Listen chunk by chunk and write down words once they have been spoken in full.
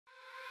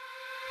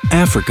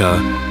Africa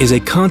is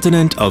a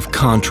continent of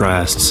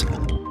contrasts.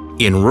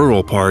 In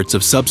rural parts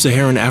of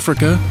sub-Saharan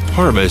Africa,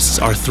 harvests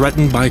are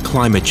threatened by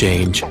climate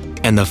change,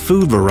 and the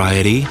food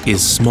variety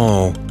is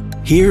small.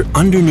 Here,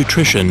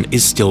 undernutrition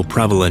is still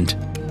prevalent,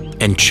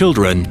 and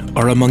children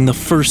are among the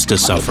first to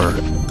suffer.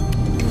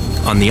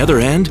 On the other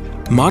hand,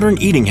 modern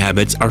eating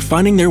habits are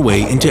finding their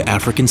way into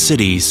African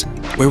cities,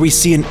 where we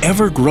see an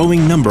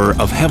ever-growing number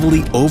of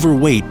heavily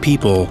overweight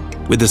people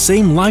with the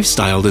same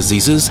lifestyle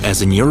diseases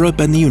as in Europe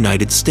and the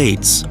United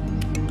States.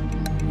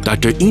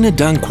 Dr. Ina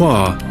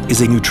Danquah is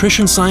a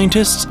nutrition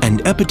scientist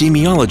and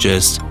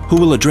epidemiologist who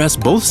will address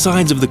both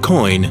sides of the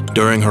coin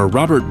during her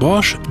Robert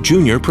Bosch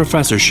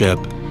Juniorprofessorship.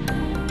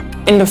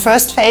 In the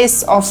first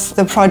phase of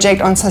the project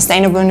on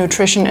sustainable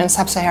nutrition in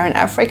sub-Saharan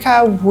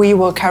Africa, we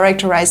will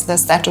characterize the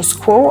status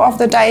quo of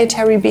the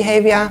dietary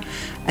behavior,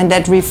 and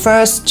that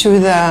refers to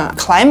the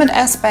climate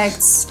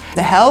aspects,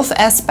 the health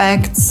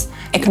aspects,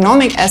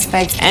 economic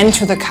aspects, and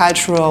to the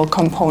cultural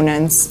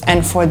components.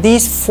 And for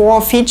these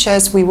four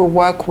features, we will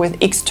work with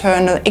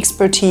external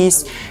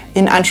expertise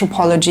in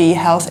anthropology,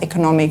 health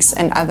economics,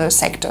 and other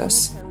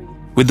sectors.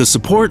 With the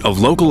support of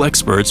local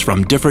experts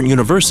from different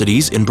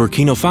universities in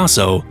Burkina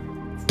Faso,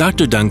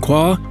 Dr.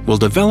 Danquah will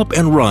develop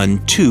and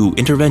run 2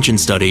 intervention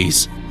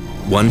studies,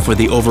 one for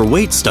the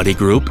overweight study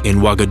group in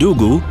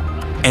Ouagadougou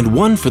and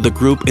one for the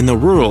group in the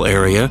rural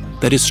area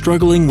that is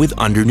struggling with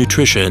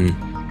undernutrition.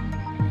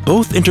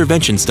 Both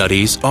intervention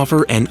studies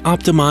offer an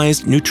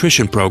optimized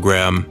nutrition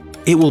program.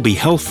 It will be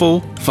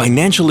healthful,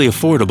 financially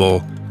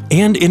affordable,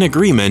 and in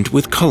agreement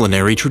with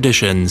culinary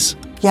traditions.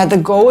 Yeah, the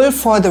goal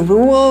for the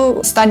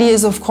rural study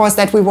is, of course,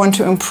 that we want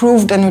to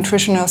improve the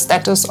nutritional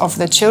status of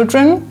the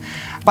children.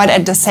 But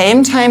at the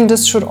same time,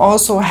 this should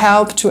also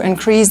help to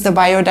increase the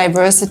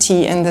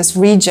biodiversity in this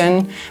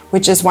region,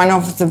 which is one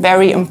of the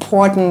very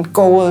important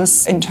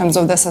goals in terms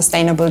of the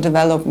Sustainable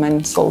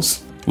Development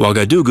Goals.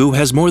 Ouagadougou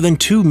has more than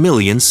 2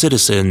 million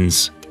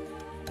citizens.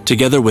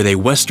 Together with a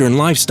Western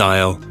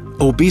lifestyle,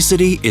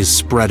 obesity is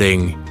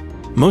spreading.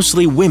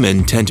 Mostly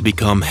women tend to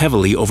become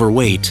heavily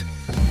overweight.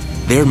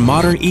 Their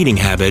modern eating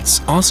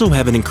habits also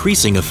have an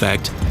increasing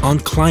effect on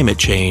climate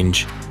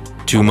change.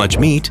 Too much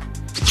meat,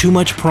 too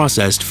much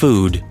processed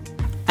food.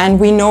 And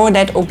we know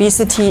that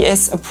obesity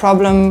is a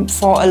problem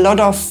for a lot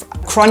of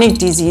chronic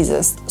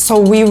diseases. So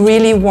we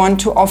really want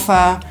to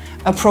offer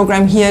a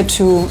program here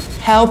to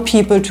help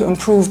people to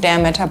improve their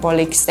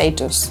metabolic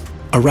status.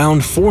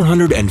 Around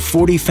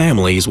 440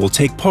 families will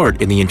take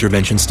part in the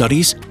intervention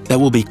studies that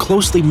will be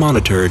closely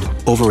monitored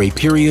over a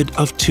period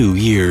of 2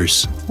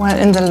 years. Well,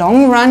 in the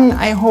long run,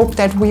 I hope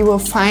that we will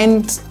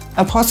find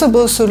a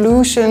possible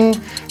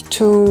solution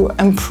to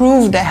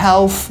improve the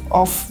health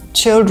of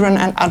children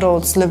and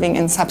adults living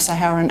in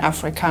sub-Saharan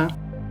Africa.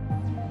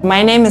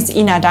 My name is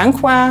Ina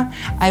Danquah.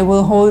 I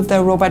will hold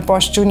the Robert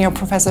Bosch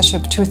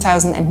Juniorprofessorship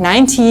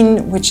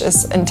 2019, which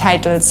is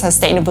entitled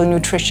Sustainable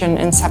Nutrition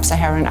in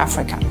Sub-Saharan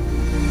Africa.